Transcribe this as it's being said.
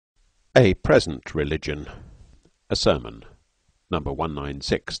A Present Religion, a Sermon, number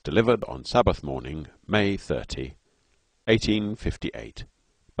 196, delivered on Sabbath morning, May 30, 1858,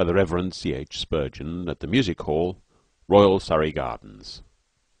 by the Reverend C.H. Spurgeon at the Music Hall, Royal Surrey Gardens.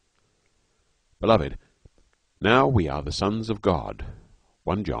 Beloved, now we are the sons of God.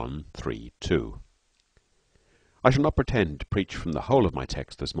 1 John 3:2. I shall not pretend to preach from the whole of my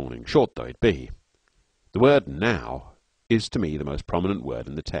text this morning, short though it be. The word now is to me the most prominent word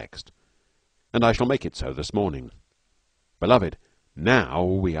in the text, and I shall make it so this morning. Beloved, now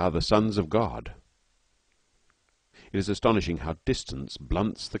we are the sons of God. It is astonishing how distance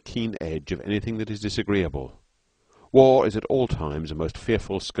blunts the keen edge of anything that is disagreeable. War is at all times a most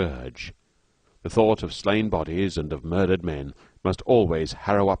fearful scourge. The thought of slain bodies and of murdered men must always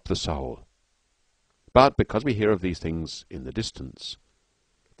harrow up the soul. But because we hear of these things in the distance,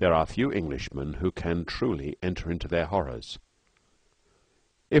 there are few Englishmen who can truly enter into their horrors.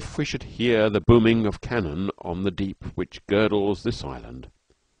 If we should hear the booming of cannon on the deep which girdles this island,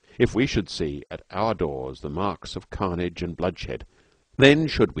 if we should see at our doors the marks of carnage and bloodshed, then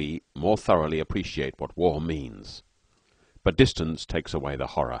should we more thoroughly appreciate what war means. But distance takes away the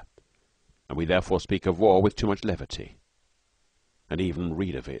horror, and we therefore speak of war with too much levity, and even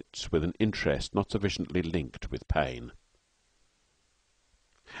read of it with an interest not sufficiently linked with pain.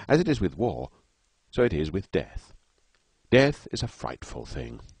 As it is with war, so it is with death. Death is a frightful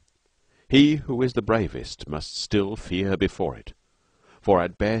thing. He who is the bravest must still fear before it, for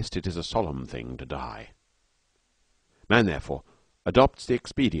at best it is a solemn thing to die. Man, therefore, adopts the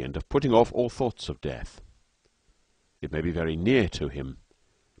expedient of putting off all thoughts of death. It may be very near to him,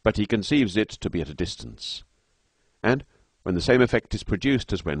 but he conceives it to be at a distance, and when the same effect is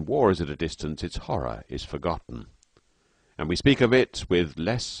produced as when war is at a distance, its horror is forgotten, and we speak of it with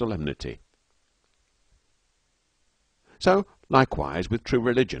less solemnity. So, likewise, with true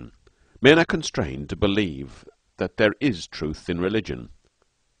religion, men are constrained to believe that there is truth in religion.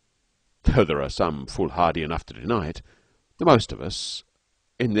 Though there are some foolhardy enough to deny it, the most of us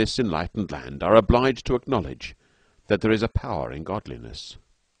in this enlightened land are obliged to acknowledge that there is a power in godliness.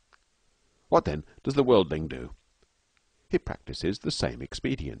 What then does the worldling do? He practises the same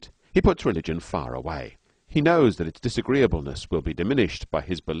expedient. He puts religion far away. He knows that its disagreeableness will be diminished by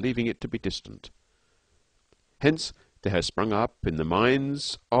his believing it to be distant. Hence there has sprung up in the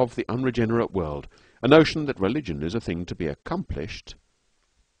minds of the unregenerate world a notion that religion is a thing to be accomplished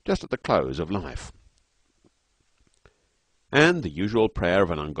just at the close of life. And the usual prayer of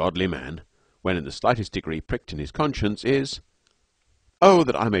an ungodly man, when in the slightest degree pricked in his conscience, is, "Oh,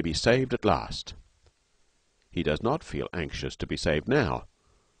 that I may be saved at last." He does not feel anxious to be saved now.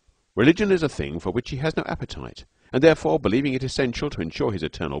 Religion is a thing for which he has no appetite, and therefore, believing it essential to ensure his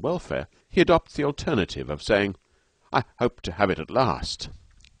eternal welfare, he adopts the alternative of saying, "I hope to have it at last."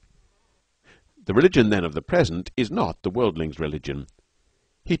 The religion, then, of the present is not the worldling's religion.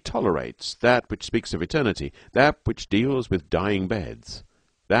 He tolerates that which speaks of eternity, that which deals with dying beds,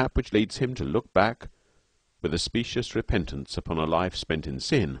 that which leads him to look back with a specious repentance upon a life spent in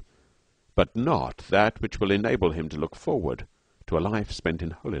sin, but not that which will enable him to look forward to a life spent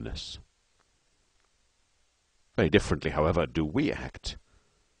in holiness. Very differently, however, do we act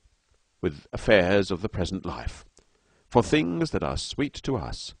with affairs of the present life. For things that are sweet to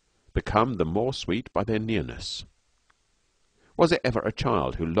us become the more sweet by their nearness. Was there ever a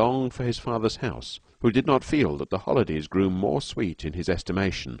child who longed for his father's house, who did not feel that the holidays grew more sweet in his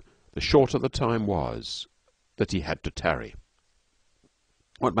estimation the shorter the time was that he had to tarry?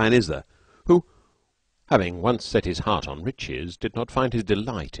 What man is there who, having once set his heart on riches, did not find his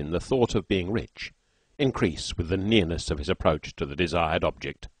delight in the thought of being rich increase with the nearness of his approach to the desired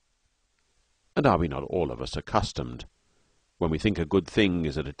object? And are we not all of us accustomed, when we think a good thing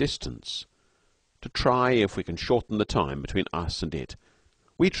is at a distance, to try if we can shorten the time between us and it?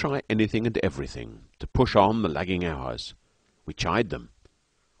 We try anything and everything to push on the lagging hours. We chide them,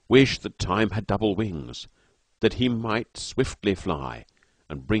 wish that time had double wings, that he might swiftly fly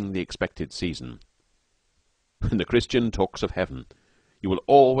and bring the expected season. When the Christian talks of heaven, you will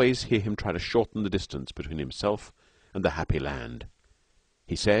always hear him try to shorten the distance between himself and the happy land.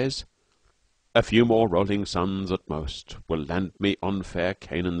 He says, "A few more rolling suns at most will land me on fair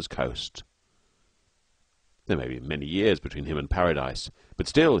Canaan's coast." There may be many years between him and paradise, but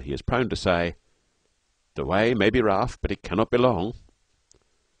still he is prone to say, "The way may be rough, but it cannot be long."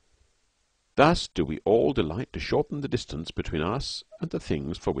 Thus do we all delight to shorten the distance between us and the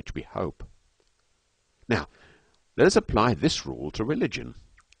things for which we hope. Now, let us apply this rule to religion.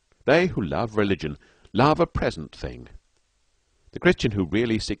 They who love religion love a present thing. The Christian who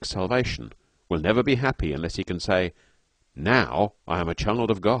really seeks salvation will never be happy unless he can say, "Now I am a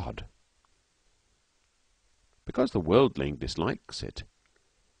child of God." because the worldling dislikes it,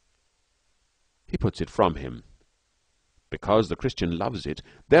 he puts it from him. Because the Christian loves it,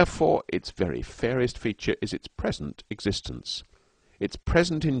 therefore its very fairest feature is its present existence, its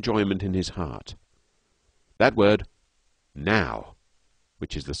present enjoyment in his heart. That word, now,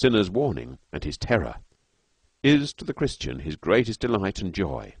 which is the sinner's warning and his terror, is to the Christian his greatest delight and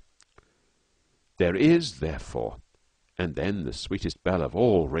joy. There is, therefore, and then the sweetest bell of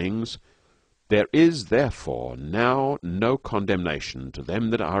all rings, there is, therefore, now no condemnation to them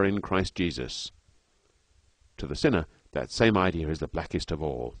that are in Christ Jesus. To the sinner, that same idea is the blackest of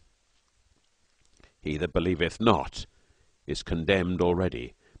all. He that believeth not is condemned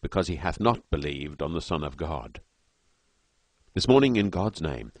already, because he hath not believed on the Son of God. This morning, in God's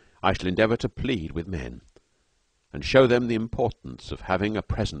name, I shall endeavour to plead with men, and show them the importance of having a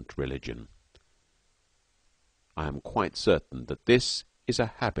present religion. I am quite certain that this is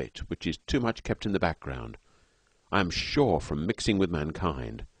a habit which is too much kept in the background. I am sure from mixing with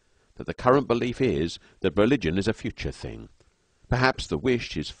mankind that the current belief is that religion is a future thing. Perhaps the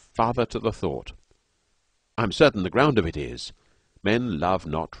wish is father to the thought. I am certain the ground of it is, men love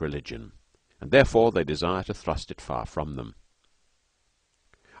not religion, and therefore they desire to thrust it far from them.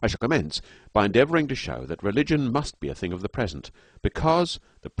 I shall commence by endeavouring to show that religion must be a thing of the present, because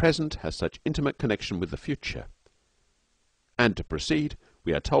the present has such intimate connection with the future. And to proceed,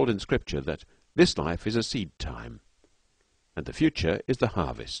 we are told in Scripture that this life is a seed time, and the future is the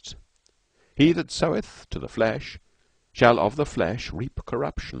harvest. He that soweth to the flesh shall of the flesh reap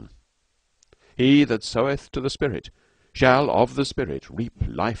corruption. He that soweth to the Spirit shall of the Spirit reap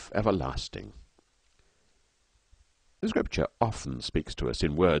life everlasting. The Scripture often speaks to us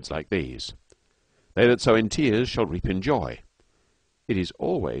in words like these. They that sow in tears shall reap in joy. It is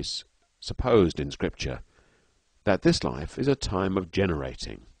always supposed in Scripture that this life is a time of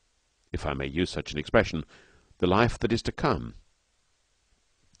generating, if I may use such an expression, the life that is to come.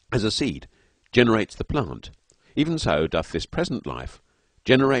 As a seed generates the plant, even so doth this present life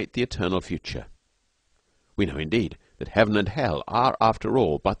generate the eternal future. We know indeed that heaven and hell are, after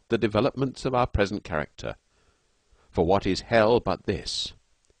all, but the developments of our present character. For what is hell but this?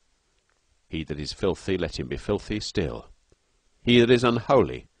 He that is filthy, let him be filthy still. He that is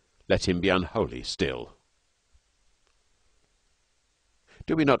unholy, let him be unholy still.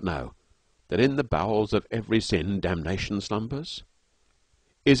 Do we not know that in the bowels of every sin damnation slumbers?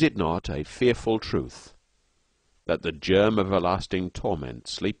 Is it not a fearful truth that the germ of everlasting torment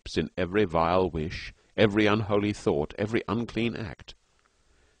sleeps in every vile wish, every unholy thought, every unclean act,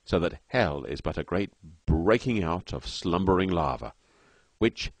 so that hell is but a great breaking out of slumbering lava,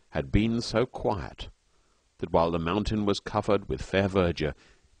 which had been so quiet that while the mountain was covered with fair verdure,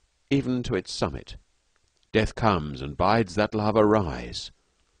 even to its summit, death comes and bides that lava rise,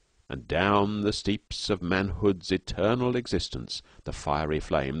 and down the steeps of manhood's eternal existence the fiery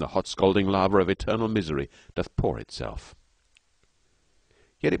flame, the hot scalding lava of eternal misery, doth pour itself.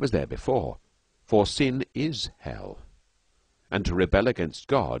 Yet it was there before, for sin is hell, and to rebel against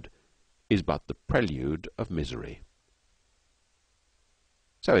God is but the prelude of misery.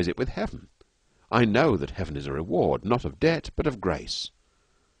 So is it with heaven. I know that heaven is a reward, not of debt, but of grace.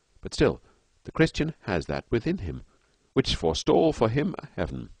 But still, the Christian has that within him, which forestall for him a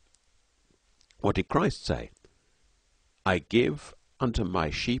heaven. What did Christ say? I give unto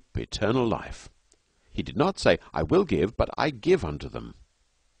my sheep eternal life. He did not say, I will give, but I give unto them.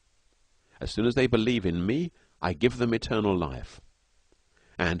 As soon as they believe in me, I give them eternal life.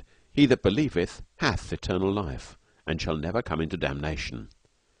 And he that believeth hath eternal life, and shall never come into damnation.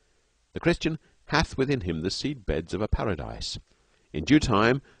 The Christian hath within him the seed beds of a paradise. In due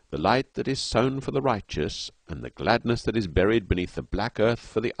time, the light that is sown for the righteous, and the gladness that is buried beneath the black earth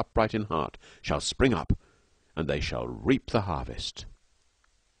for the upright in heart, shall spring up, and they shall reap the harvest.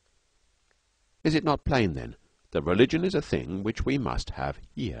 Is it not plain, then, that religion is a thing which we must have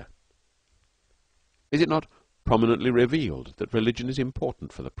here? Is it not prominently revealed that religion is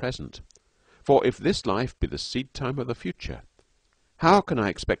important for the present? For if this life be the seed time of the future, how can I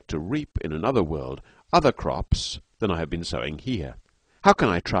expect to reap in another world other crops than I have been sowing here? How can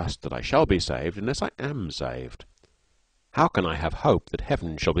I trust that I shall be saved unless I am saved? How can I have hope that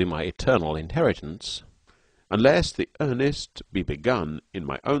heaven shall be my eternal inheritance unless the earnest be begun in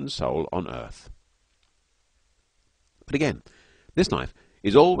my own soul on earth? But again, this life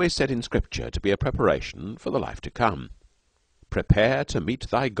is always said in Scripture to be a preparation for the life to come. Prepare to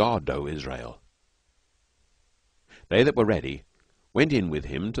meet thy God, O Israel. They that were ready went in with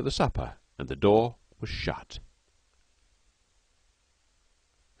him to the supper, and the door was shut.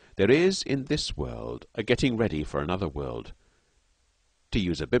 There is in this world a getting ready for another world. To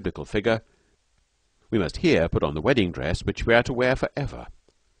use a biblical figure, We must here put on the wedding dress which we are to wear for ever.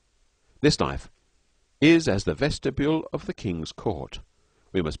 This life is as the vestibule of the King's court.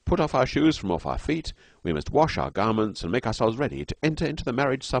 We must put off our shoes from off our feet. We must wash our garments and make ourselves ready to enter into the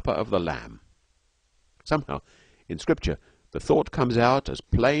marriage supper of the Lamb. Somehow, in Scripture, the thought comes out as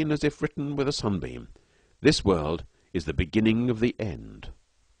plain as if written with a sunbeam. This world is the beginning of the end.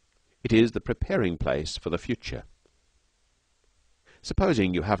 It is the preparing place for the future.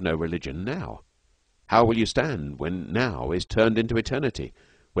 Supposing you have no religion now, how will you stand when now is turned into eternity?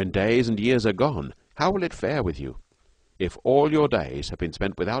 When days and years are gone, how will it fare with you, if all your days have been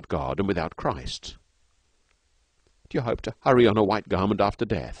spent without God and without Christ? Do you hope to hurry on a white garment after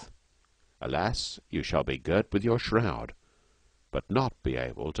death? Alas, you shall be girt with your shroud, but not be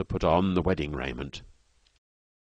able to put on the wedding raiment.